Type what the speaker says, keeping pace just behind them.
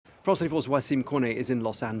France 24's Wassim Cornet is in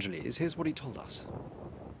Los Angeles. Here's what he told us.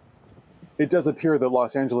 It does appear that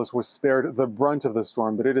Los Angeles was spared the brunt of the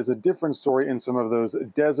storm, but it is a different story in some of those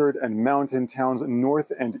desert and mountain towns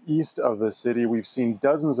north and east of the city. We've seen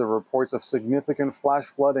dozens of reports of significant flash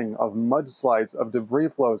flooding, of mudslides, of debris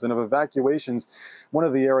flows, and of evacuations. One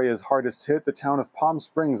of the areas hardest hit, the town of Palm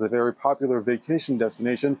Springs, a very popular vacation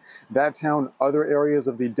destination. That town, other areas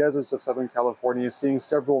of the deserts of Southern California, seeing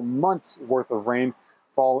several months worth of rain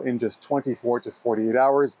fall in just 24 to 48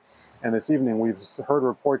 hours. And this evening, we've heard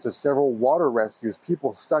reports of several water rescues,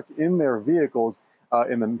 people stuck in their vehicles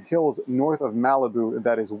in the hills north of Malibu,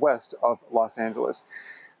 that is west of Los Angeles.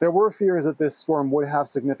 There were fears that this storm would have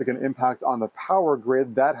significant impact on the power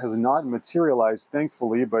grid. That has not materialized,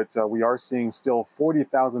 thankfully, but we are seeing still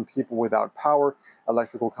 40,000 people without power.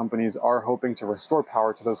 Electrical companies are hoping to restore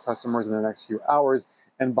power to those customers in the next few hours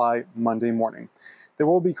and by Monday morning. There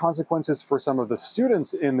will be consequences for some of the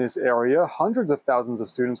students in this area. Hundreds of thousands of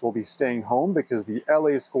students will be staying home because the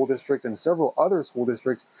LA school district and several other school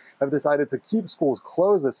districts have decided to keep schools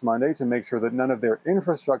closed this Monday to make sure that none of their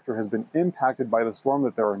infrastructure has been impacted by the storm,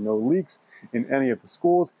 that there are no leaks in any of the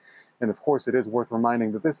schools. And of course, it is worth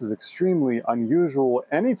reminding that this is extremely unusual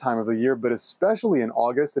any time of the year, but especially in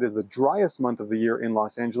August. It is the driest month of the year in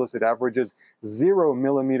Los Angeles. It averages 0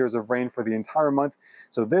 millimeters of rain for the entire month.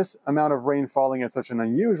 So this amount of rain falling at such an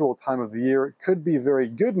unusual time of the year could be very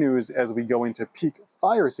good news as we go into peak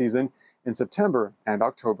fire season in September and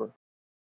October.